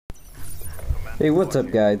Hey, what's up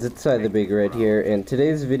guys, it's the Big Red here, and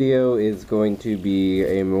today's video is going to be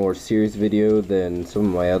a more serious video than some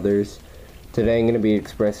of my others. Today I'm going to be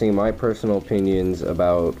expressing my personal opinions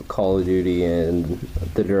about Call of Duty and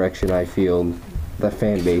the direction I feel the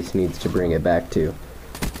fan base needs to bring it back to.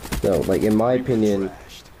 So, like, in my opinion,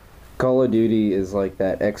 Call of Duty is like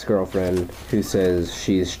that ex-girlfriend who says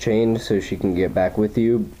she's changed so she can get back with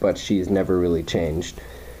you, but she's never really changed.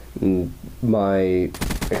 My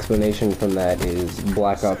explanation from that is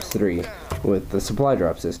Black Ops 3 with the supply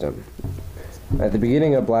drop system. At the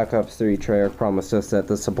beginning of Black Ops 3, Treyarch promised us that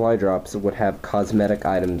the supply drops would have cosmetic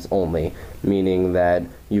items only, meaning that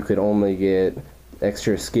you could only get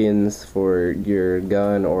extra skins for your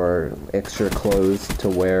gun or extra clothes to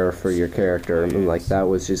wear for your character, and like that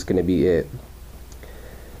was just going to be it.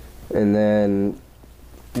 And then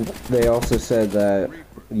they also said that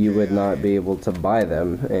you would not be able to buy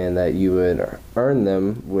them and that you would earn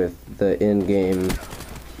them with the in-game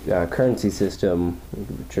currency system,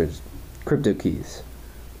 which is crypto keys.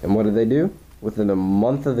 And what did they do? Within a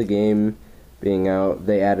month of the game being out,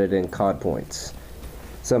 they added in COD points,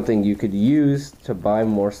 something you could use to buy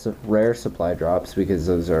more rare supply drops, because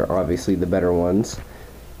those are obviously the better ones.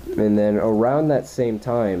 And then around that same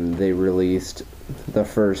time, they released the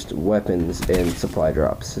first weapons and supply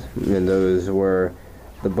drops, and those were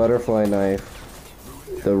the butterfly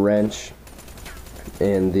knife, the wrench,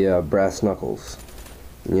 and the brass knuckles.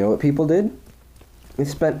 You know what people did? They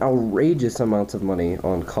spent outrageous amounts of money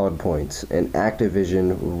on COD points, and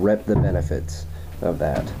Activision reaped the benefits of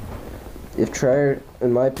that. If Treyarch,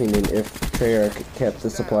 in my opinion, if Treyarch kept the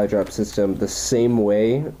supply drop system the same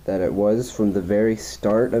way that it was from the very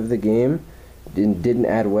start of the game, and didn't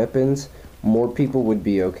add weapons, more people would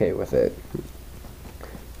be okay with it.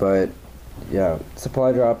 But yeah,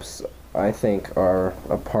 supply drops, I think, are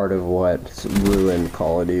a part of what ruined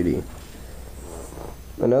Call of Duty.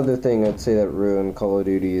 Another thing I'd say that ruined Call of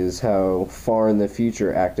Duty is how far in the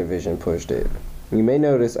future Activision pushed it. You may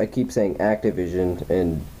notice I keep saying Activision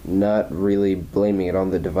and not really blaming it on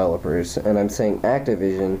the developers, and I'm saying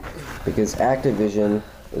Activision because Activision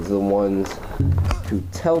is the ones who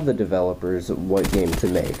tell the developers what game to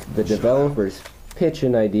make. The developers pitch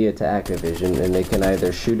an idea to Activision, and they can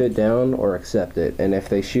either shoot it down or accept it, and if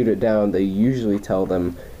they shoot it down, they usually tell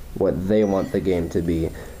them what they want the game to be.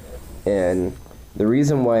 And the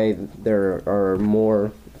reason why there are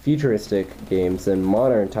more futuristic games than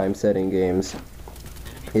modern time-setting games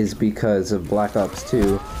is because of Black Ops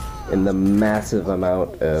 2 and the massive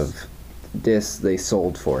amount of discs they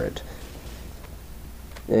sold for it.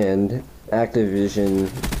 And Activision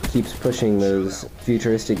keeps pushing those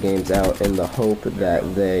futuristic games out in the hope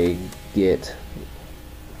that they get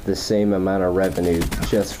the same amount of revenue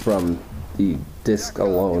just from the disc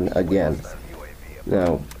alone again.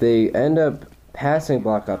 Now, they end up passing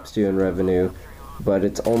Black Ops 2 in revenue, but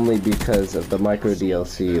it's only because of the micro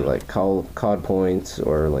DLC like COD points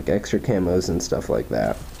or like extra camos and stuff like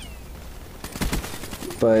that.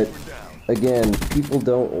 But again, people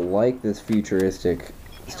don't like this futuristic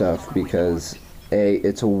stuff because A,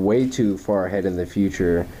 it's way too far ahead in the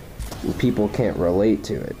future and people can't relate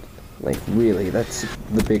to it. Like, really, that's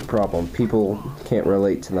the big problem. People can't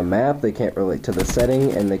relate to the map, they can't relate to the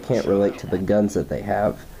setting, and they can't relate to the guns that they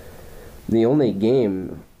have. The only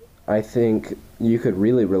game I think you could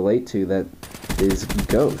really relate to that is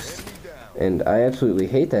Ghost, and I absolutely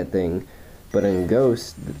hate that thing, but in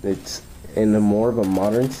Ghost it's in more of a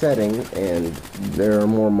modern setting and there are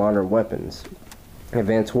more modern weapons.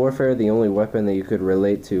 Advanced Warfare, the only weapon that you could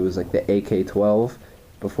relate to was like the AK-12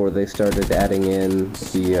 before they started adding in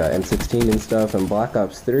the M16 and stuff, and Black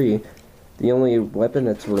Ops 3, the only weapon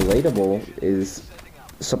that's relatable is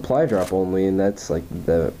supply drop only, and that's like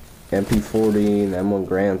the MP40 and M1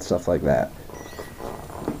 Garand, stuff like that.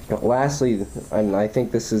 But lastly, and I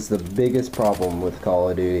think this is the biggest problem with Call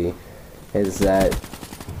of Duty, is that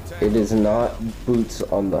it is not boots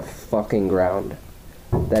on the fucking ground.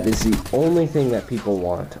 That is the only thing that people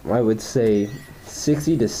want. I would say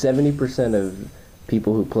 60 to 70% of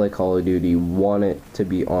people who play Call of Duty want it to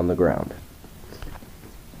be on the ground.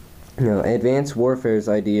 Now, Advanced Warfare's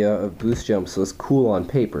idea of boost jumps was cool on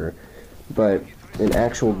paper, but in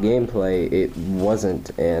actual gameplay it wasn't,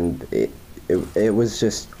 and it was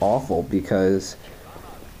just awful because,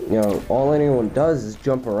 you know, all anyone does is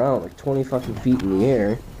jump around like 20 fucking feet in the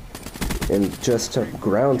air and just to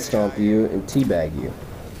ground stomp you and teabag you.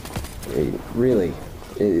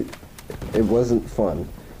 It wasn't fun.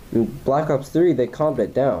 In Black Ops 3 they calmed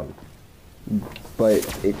it down,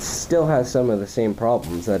 but it still has some of the same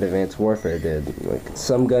problems that Advanced Warfare did. Like,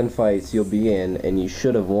 some gunfights you'll be in and you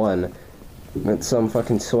should have won It's some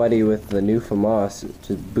fucking sweaty with the new FAMAS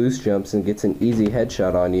just boost jumps and gets an easy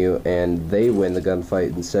headshot on you, and they win the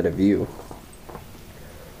gunfight instead of you.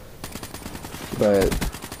 But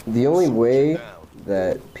the only way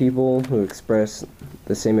that people who express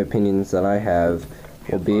the same opinions that I have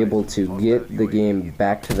will be able to get the game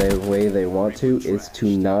back to the way they want to is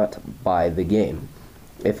to not buy the game.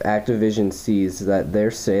 If Activision sees that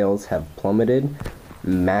their sales have plummeted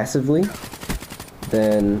massively,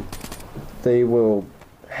 then they will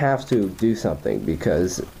have to do something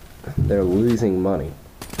because they're losing money.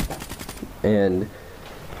 And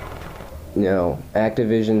you know,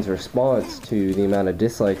 Activision's response to the amount of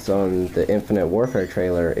dislikes on the Infinite Warfare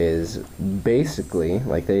trailer is basically,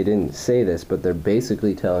 like, they didn't say this, but they're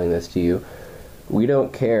basically telling this to you: we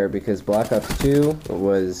don't care because Black Ops 2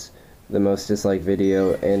 was the most disliked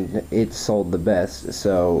video and it sold the best,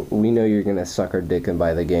 so we know you're gonna suck our dick and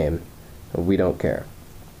buy the game. We don't care.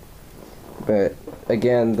 But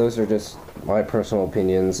again, those are just my personal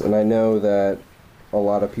opinions, and I know that a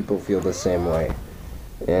lot of people feel the same way.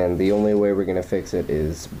 And the only way we're going to fix it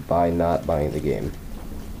is by not buying the game.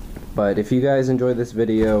 But if you guys enjoyed this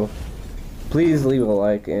video, please leave a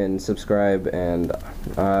like and subscribe. And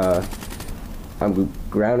I'm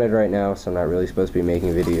grounded right now, so I'm not really supposed to be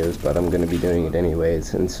making videos, but I'm going to be doing it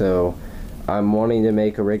anyways. And so I'm wanting to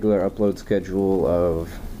make a regular upload schedule of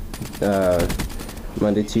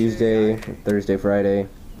Monday, Tuesday, Thursday, Friday,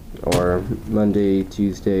 or Monday,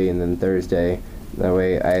 Tuesday, and then Thursday. That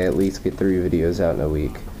way I at least get 3 videos out in a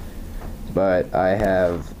week. But I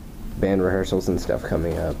have band rehearsals and stuff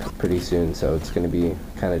coming up pretty soon, so it's going to be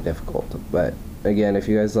kind of difficult. But again, if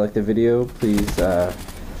you guys liked the video, please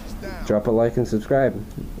drop a like and subscribe.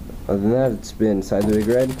 Other than that, it's been Side the Big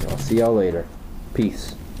Red. I'll see y'all later.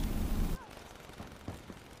 Peace.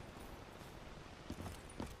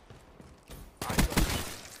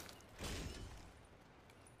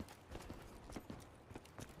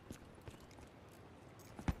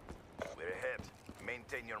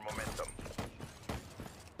 Maintain your momentum.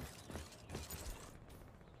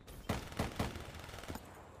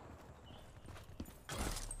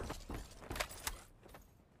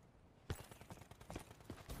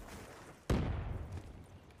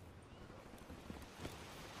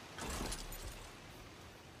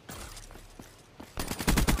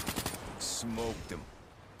 Smoked him.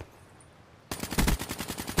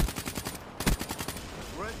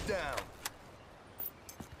 Red down.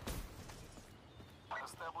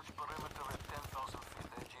 Establish perimeter at 10,000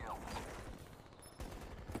 feet AGL.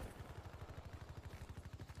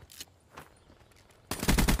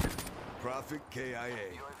 Profit KIA.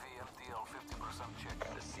 UAV MTL 50% check.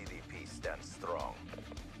 The CDP stands strong.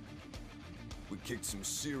 We kicked some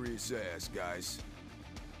serious ass, guys.